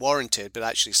just unwarranted, but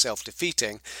actually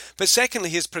self-defeating. But secondly,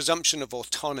 his presumption of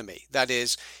autonomy. That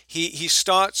is, he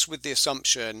starts with the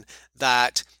assumption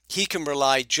that he can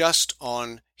rely just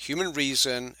on human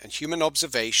reason and human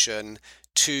observation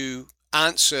to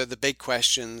answer the big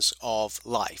questions of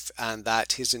life, and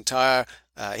that his entire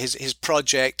his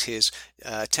project, his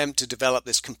attempt to develop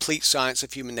this complete science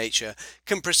of human nature,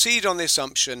 can proceed on the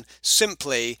assumption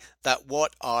simply that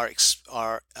what our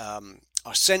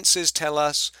senses tell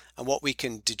us and what we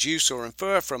can deduce or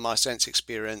infer from our sense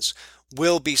experience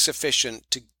will be sufficient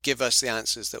to give us the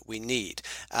answers that we need,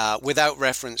 without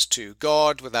reference to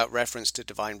God, without reference to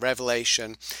divine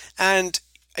revelation. And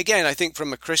again, I think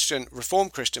from a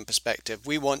Reformed Christian perspective,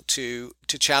 we want to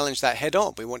challenge that head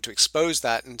on. We want to expose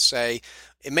that and say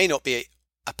it may not be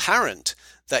apparent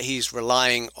that he's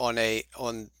relying on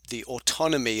the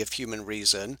autonomy of human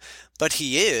reason, but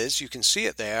he is. You can see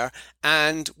it there,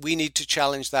 and we need to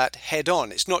challenge that head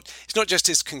on. It's not just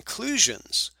his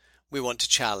conclusions we want to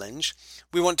challenge.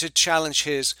 We want to challenge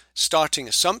his starting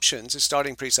assumptions, his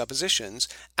starting presuppositions,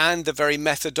 and the very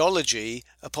methodology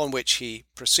upon which he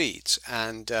proceeds.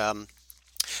 And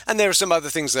there are some other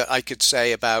things that I could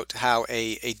say about how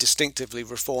a distinctively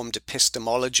reformed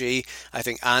epistemology, I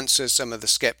think, answers some of the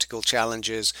skeptical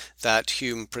challenges that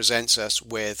Hume presents us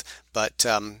with. But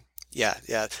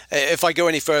yeah. If I go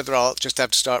any further, I'll just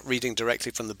have to start reading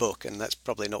directly from the book, and that's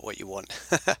probably not what you want.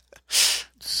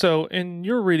 So in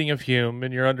your reading of Hume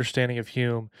and your understanding of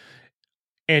Hume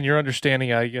and your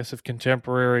understanding, I guess, of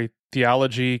contemporary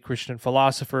theology, Christian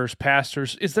philosophers,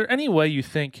 pastors, is there any way you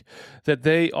think that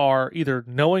they are either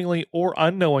knowingly or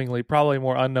unknowingly, probably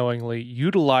more unknowingly,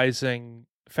 utilizing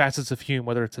facets of Hume,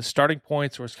 whether it's his starting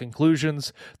points or his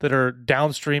conclusions, that are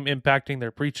downstream impacting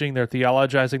their preaching, their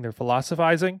theologizing, their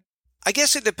philosophizing? I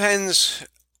guess it depends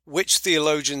which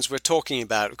theologians we're talking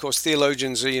about. Of course,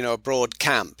 theologians are, a broad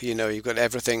camp. You've got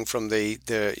everything from the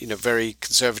very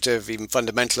conservative, even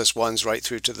fundamentalist ones, right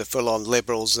through to the full-on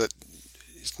liberals that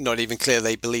it's not even clear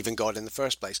they believe in God in the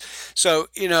first place. So,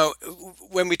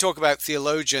 when we talk about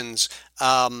theologians,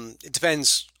 it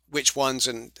depends which ones,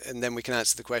 and then we can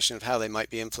answer the question of how they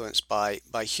might be influenced by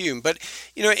Hume. But,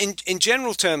 in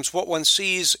general terms, what one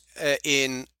sees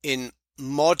in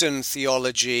modern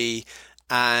theology,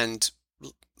 and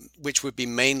which would be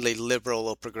mainly liberal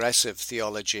or progressive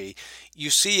theology, you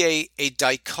see a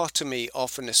dichotomy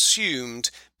often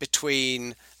assumed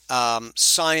between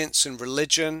science and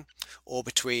religion, or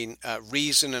between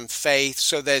reason and faith.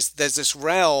 So there's this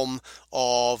realm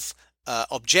of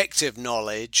objective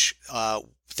knowledge,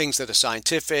 things that are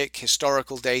scientific,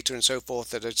 historical data and so forth,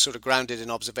 that are sort of grounded in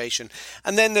observation.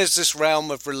 And then there's this realm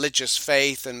of religious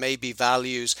faith and maybe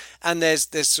values, and there's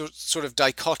this sort of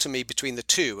dichotomy between the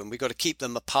two, and we've got to keep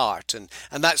them apart. And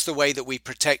that's the way that we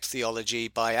protect theology,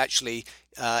 by actually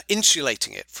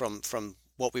insulating it from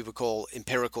what we would call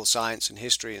empirical science and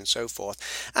history and so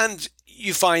forth. And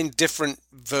you find different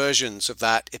versions of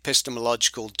that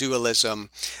epistemological dualism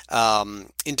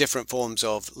in different forms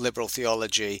of liberal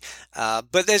theology.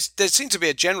 But there seems to be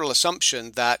a general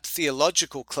assumption that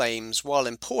theological claims, while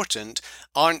important,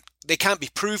 they can't be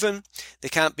proven, they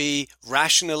can't be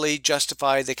rationally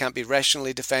justified, they can't be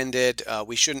rationally defended.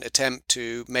 We shouldn't attempt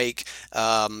to make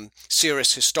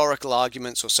serious historical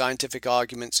arguments or scientific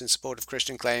arguments in support of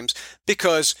Christian claims,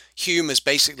 because Hume has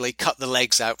basically cut the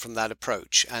legs out from that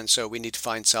approach, and so we need to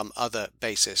find some other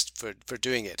basis for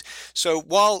doing it. So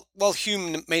while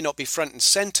Hume may not be front and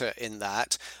center in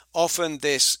that, often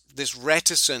this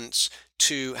reticence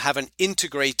to have an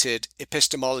integrated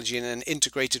epistemology and an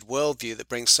integrated worldview that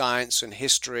brings science and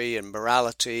history and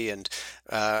morality and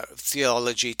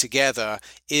theology together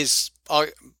is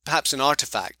perhaps an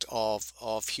artifact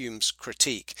of Hume's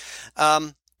critique.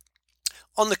 On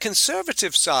the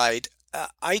conservative side,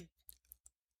 I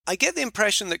get the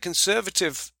impression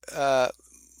that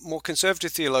more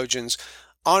conservative theologians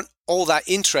aren't all that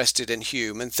interested in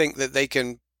Hume, and think that they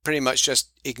can pretty much just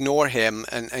ignore him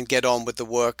and get on with the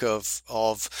work of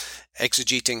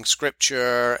exegeting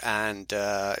scripture and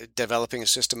developing a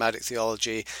systematic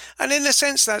theology. And in a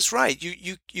sense, that's right.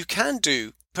 You can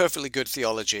do perfectly good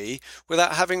theology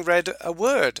without having read a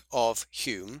word of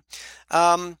Hume.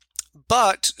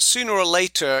 But sooner or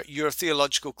later, your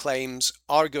theological claims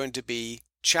are going to be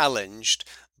challenged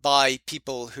by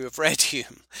people who have read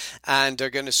Hume and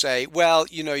are going to say, well,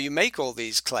 you make all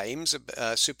these claims,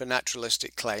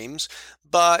 supernaturalistic claims,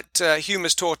 but Hume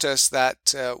has taught us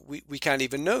that we can't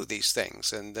even know these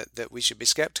things, and that we should be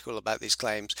skeptical about these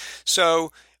claims.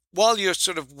 So while you're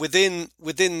sort of within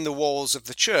the walls of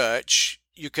the church,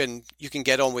 you can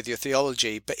get on with your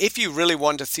theology. But if you really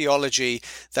want a theology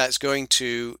that's going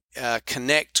to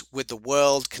connect with the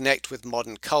world, connect with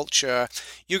modern culture,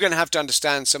 you're going to have to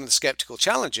understand some of the skeptical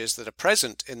challenges that are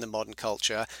present in the modern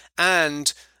culture,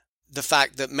 and the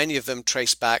fact that many of them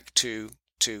trace back to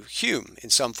Hume in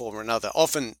some form or another.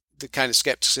 Often the kind of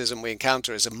skepticism we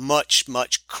encounter is a much,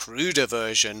 much cruder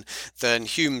version than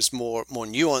Hume's more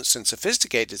nuanced and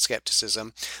sophisticated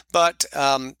skepticism, but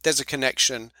there's a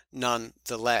connection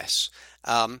nonetheless.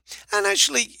 And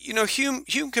actually,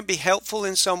 Hume can be helpful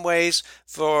in some ways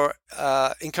for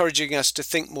encouraging us to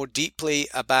think more deeply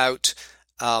about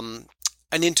an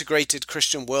integrated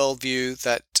Christian worldview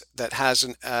that has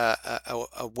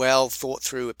a well thought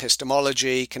through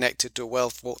epistemology connected to a well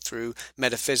thought through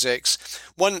metaphysics.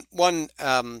 One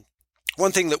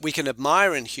thing that we can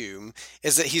admire in Hume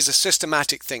is that he's a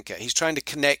systematic thinker. He's trying to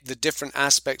connect the different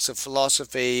aspects of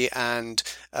philosophy and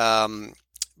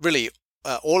really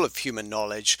all of human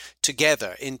knowledge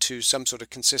together into some sort of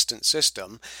consistent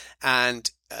system. And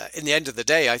in the end of the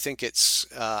day, I think it's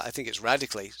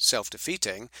radically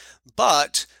self-defeating.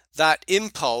 But that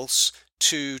impulse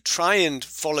to try and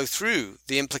follow through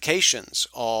the implications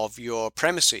of your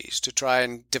premises, to try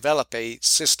and develop a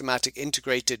systematic,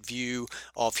 integrated view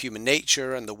of human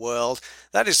nature and the world,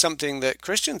 that is something that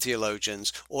Christian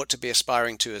theologians ought to be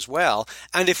aspiring to as well.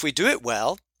 And if we do it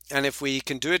well, and if we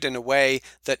can do it in a way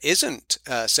that isn't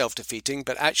self-defeating,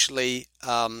 but actually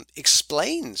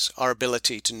explains our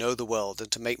ability to know the world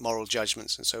and to make moral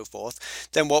judgments and so forth,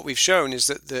 then what we've shown is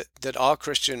that our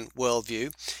Christian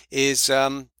worldview is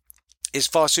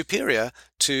far superior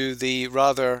to the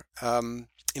rather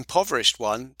impoverished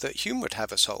one that Hume would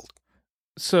have us hold.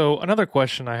 So another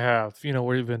question I have,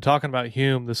 we've been talking about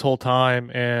Hume this whole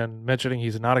time and mentioning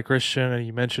he's not a Christian, and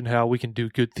you mentioned how we can do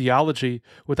good theology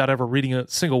without ever reading a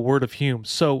single word of Hume.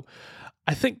 So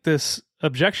I think this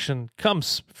objection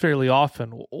comes fairly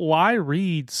often. Why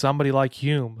read somebody like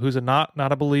Hume, who's not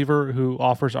a believer, who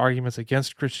offers arguments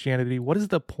against Christianity? What is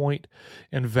the point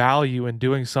and value in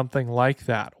doing something like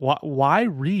that? Why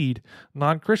read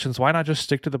non-Christians? Why not just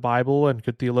stick to the Bible and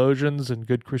good theologians and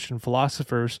good Christian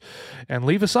philosophers and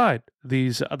leave aside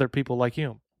these other people like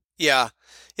Hume? Yeah,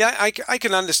 I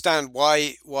can understand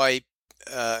why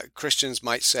Christians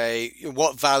might say,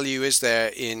 what value is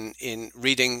there in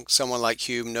reading someone like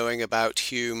Hume, knowing about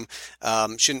Hume?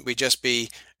 Shouldn't we just be,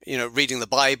 reading the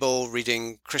Bible,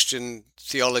 reading Christian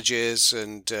theologies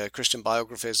and Christian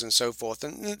biographies and so forth?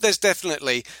 And there's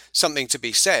definitely something to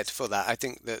be said for that. I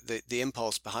think that the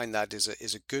impulse behind that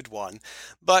is a good one.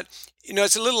 But,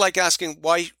 it's a little like asking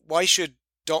why should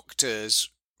doctors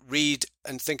read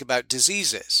and think about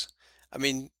diseases? I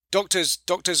mean, Doctors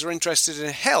are interested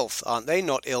in health, aren't they?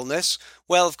 Not illness.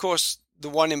 Well, of course, the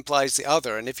one implies the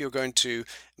other. And if you're going to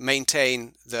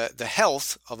maintain the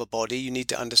health of a body, you need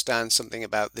to understand something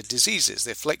about the diseases,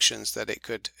 the afflictions that it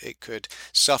could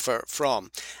suffer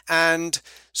from. And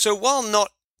so while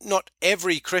not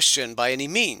every Christian by any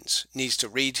means needs to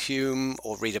read Hume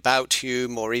or read about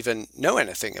Hume or even know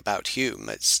anything about Hume,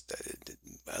 it's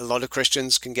a lot of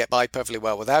Christians can get by perfectly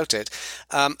well without it.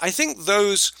 I think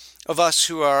those of us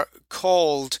who are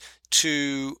called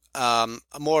to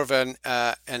more of an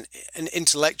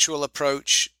intellectual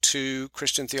approach to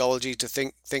Christian theology, to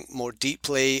think more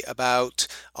deeply about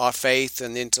our faith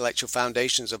and the intellectual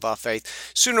foundations of our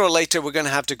faith, sooner or later we're going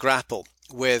to have to grapple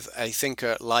with a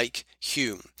thinker like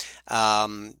Hume,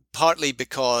 partly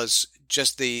because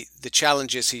just the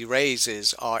challenges he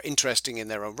raises are interesting in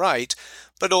their own right,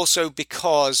 but also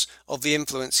because of the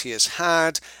influence he has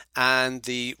had and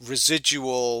the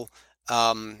residual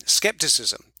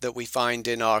skepticism that we find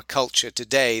in our culture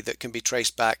today that can be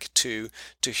traced back to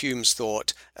Hume's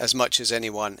thought as much as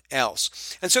anyone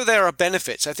else. And so there are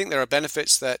benefits. I think there are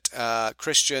benefits that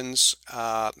Christians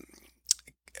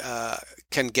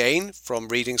can gain from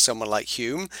reading someone like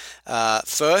Hume.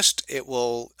 First, it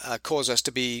will cause us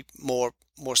to be more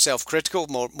self-critical,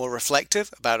 more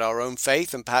reflective about our own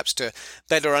faith, and perhaps to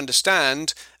better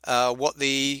understand what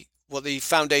the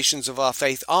foundations of our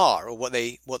faith are, or what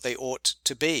they ought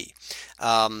to be.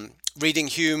 Reading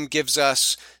Hume gives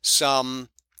us some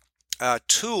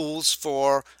tools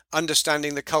for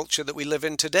understanding the culture that we live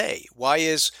in today.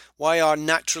 Why are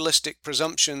naturalistic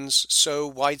presumptions so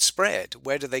widespread?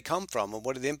 Where do they come from, and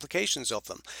what are the implications of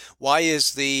them? Why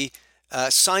is the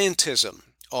scientism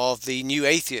of the new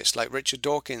atheists like Richard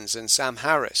Dawkins and Sam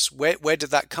Harris? Where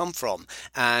did that come from?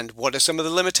 And what are some of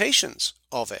the limitations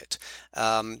of it?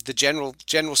 The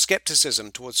general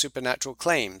skepticism towards supernatural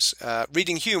claims.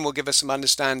 Reading Hume will give us some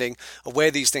understanding of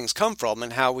where these things come from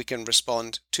and how we can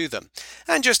respond to them.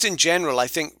 And just in general, I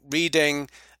think reading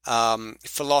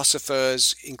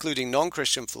philosophers, including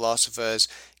non-Christian philosophers,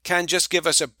 can just give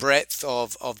us a breadth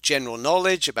of general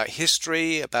knowledge about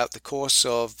history, about the course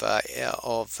of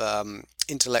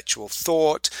intellectual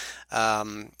thought,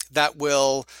 that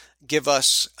will give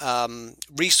us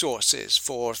resources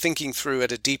for thinking through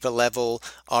at a deeper level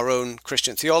our own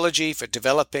Christian theology, for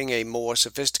developing a more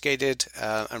sophisticated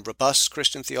and robust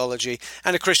Christian theology,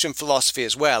 and a Christian philosophy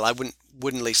as well. I wouldn't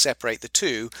separate the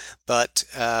two, but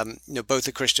both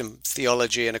a Christian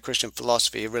theology and a Christian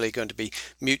philosophy are really going to be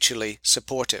mutually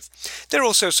supportive. There are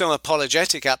also some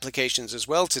apologetic applications as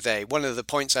well today. One of the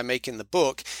points I make in the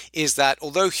book is that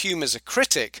although Hume is a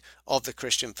critic of the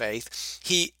Christian faith,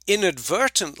 he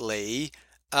inadvertently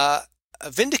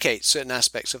vindicates certain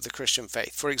aspects of the Christian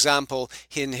faith. For example,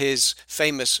 in his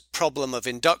famous problem of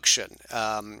induction,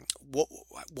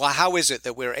 how is it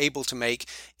that we're able to make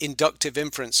inductive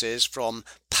inferences from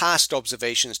past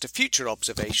observations to future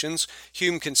observations?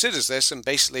 Hume considers this and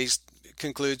basically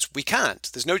concludes we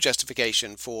can't. There's no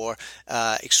justification for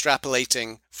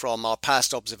extrapolating from our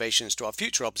past observations to our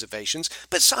future observations,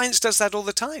 but science does that all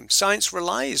the time. Science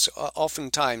relies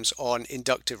oftentimes on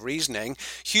inductive reasoning.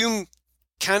 Hume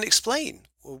can't explain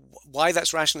why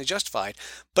that's rationally justified,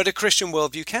 but a Christian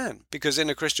worldview can, because in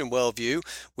a Christian worldview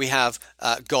we have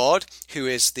God, who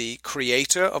is the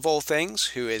creator of all things,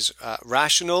 who is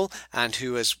rational, and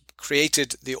who has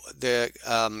created the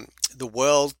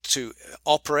world to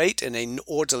operate in an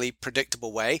orderly,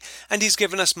 predictable way, and he's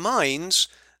given us minds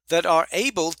that are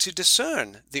able to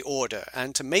discern the order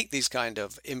and to make these kind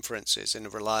of inferences in a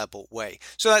reliable way.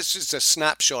 So that's just a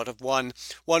snapshot of one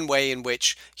way in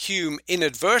which Hume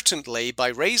inadvertently, by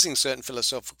raising certain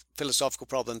philosophical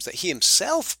problems that he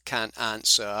himself can't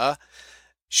answer,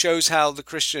 shows how the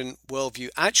Christian worldview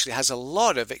actually has a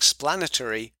lot of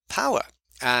explanatory power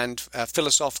and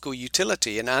philosophical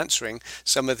utility in answering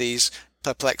some of these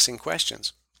perplexing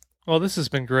questions. Well, this has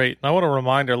been great. I want to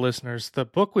remind our listeners, the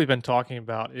book we've been talking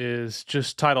about is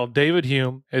just titled David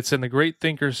Hume. It's in the Great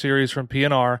Thinkers series from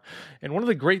P&R. And one of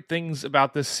the great things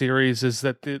about this series is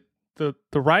that the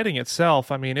writing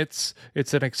itself, I mean, it's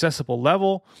an accessible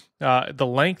level. The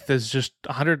length is just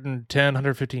 110,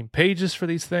 115 pages for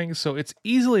these things. So it's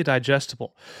easily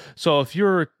digestible. So if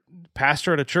you're a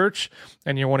pastor at a church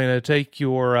and you're wanting to take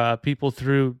your people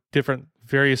through different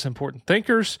various important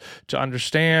thinkers to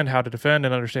understand how to defend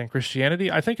and understand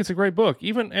Christianity, I think it's a great book.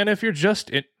 And if you're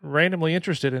just randomly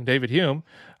interested in David Hume,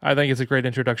 I think it's a great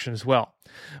introduction as well.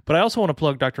 But I also want to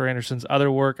plug Dr. Anderson's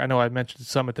other work. I know I mentioned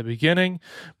some at the beginning,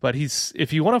 but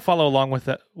if you want to follow along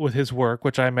with his work,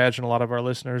 which I imagine a lot of our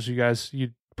listeners,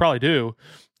 you probably do,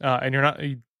 and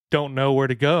you don't know where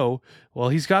to go, well,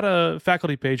 he's got a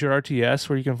faculty page at RTS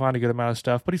where you can find a good amount of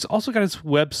stuff, but he's also got his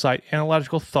website,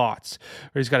 Analogical Thoughts,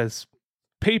 where he's got his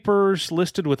papers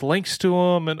listed with links to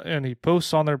them, and he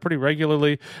posts on there pretty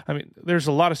regularly. I mean, there's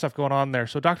a lot of stuff going on there.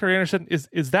 So Dr. Anderson,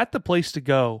 is that the place to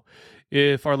go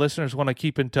if our listeners want to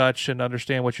keep in touch and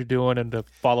understand what you're doing and to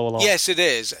follow along? Yes, it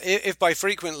is. If by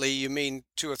frequently you mean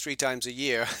 2 or 3 times a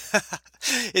year,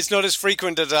 it's not as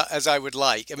frequent as I would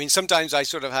like. I mean, sometimes I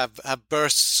sort of have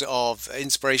bursts of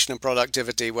inspiration and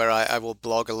productivity where I will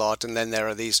blog a lot, and then there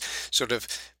are these sort of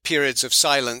periods of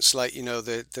silence, like,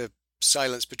 the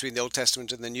silence between the Old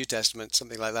Testament and the New Testament,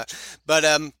 something like that. But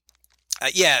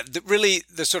really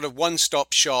the sort of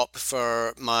one-stop shop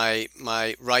for my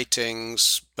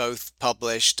writings, both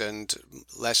published and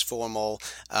less formal,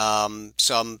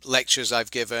 some lectures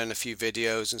I've given, a few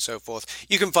videos and so forth.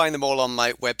 You can find them all on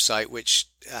my website, which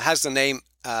has the name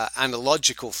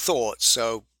Analogical Thoughts.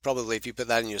 So probably if you put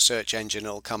that in your search engine,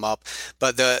 it'll come up.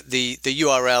 But the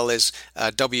URL is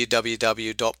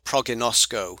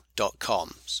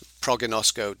www.prognosco.com. So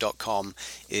prognosco.com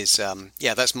is,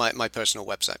 that's my personal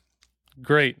website.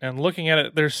 Great. And looking at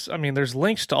it, there's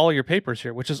links to all your papers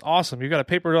here, which is awesome. You've got a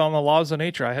paper on the laws of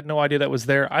nature. I had no idea that was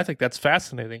there. I think that's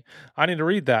fascinating. I need to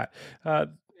read that.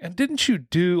 And didn't you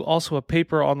do also a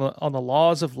paper on the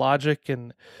laws of logic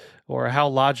or how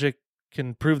logic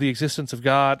can prove the existence of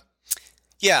God?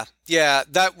 Yeah,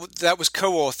 that was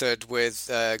co-authored with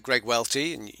Greg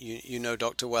Welty, and you know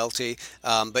Dr. Welty.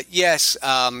 But yes,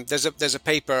 there's a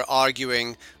paper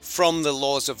arguing from the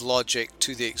laws of logic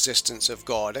to the existence of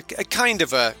God, a kind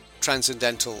of a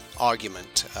transcendental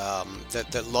argument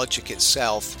that logic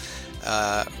itself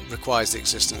requires the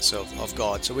existence of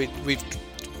God. So we've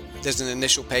there's an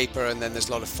initial paper, and then there's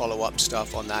a lot of follow-up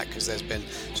stuff on that because there's been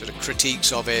sort of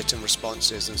critiques of it and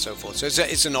responses and so forth. So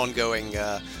it's an ongoing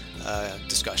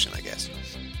discussion, I guess.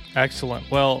 Excellent.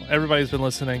 Well, everybody's been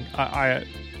listening. I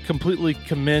completely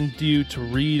commend you to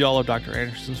read all of Dr.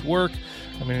 Anderson's work.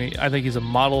 I mean, I think he's a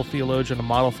model theologian, a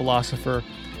model philosopher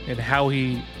in how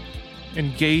he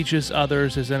engages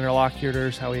others as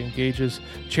interlocutors, how he engages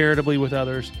charitably with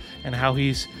others, and how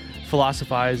he's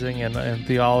philosophizing and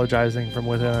theologizing from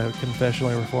within a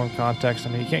confessionally reformed context. I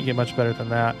mean, you can't get much better than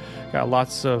that. Got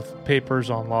lots of papers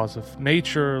on laws of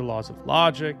nature, laws of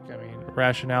logic, I mean,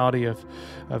 rationality of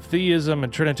theism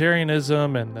and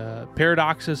Trinitarianism and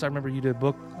paradoxes. I remember you did a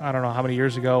book, I don't know how many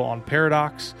years ago, on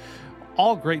paradox.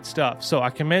 All great stuff. So I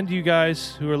commend you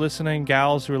guys who are listening,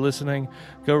 gals who are listening,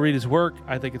 go read his work.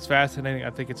 I think it's fascinating. I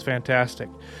think it's fantastic.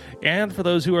 And for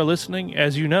those who are listening,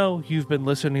 as you know, you've been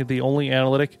listening to the only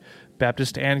analytic,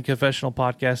 Baptist, and confessional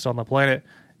podcast on the planet,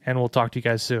 and we'll talk to you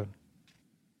guys soon.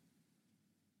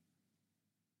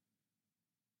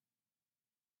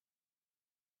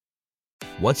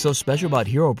 What's so special about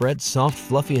Hero Bread's soft,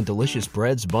 fluffy, and delicious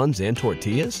breads, buns, and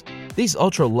tortillas? These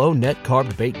ultra-low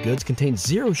net-carb baked goods contain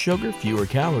zero sugar, fewer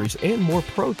calories, and more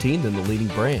protein than the leading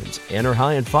brands, and are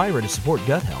high in fiber to support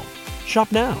gut health.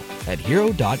 Shop now at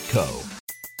Hero.co.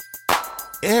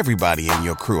 Everybody in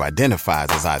your crew identifies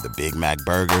as either Big Mac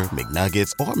Burger,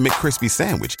 McNuggets, or McCrispy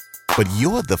Sandwich. But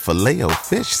you're the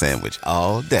Filet-O-Fish Sandwich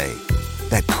all day.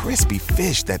 That crispy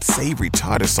fish, that savory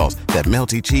tartar sauce, that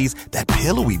melty cheese, that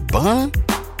pillowy bun.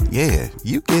 Yeah,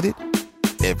 you get it.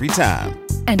 Every time.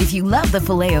 And if you love the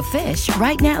Filet-O-Fish,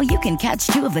 right now you can catch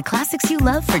two of the classics you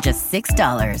love for just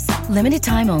 $6. Limited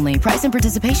time only. Price and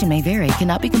participation may vary.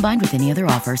 Cannot be combined with any other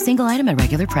offer. Single item at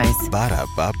regular price.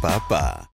 Ba-da-ba-ba-ba.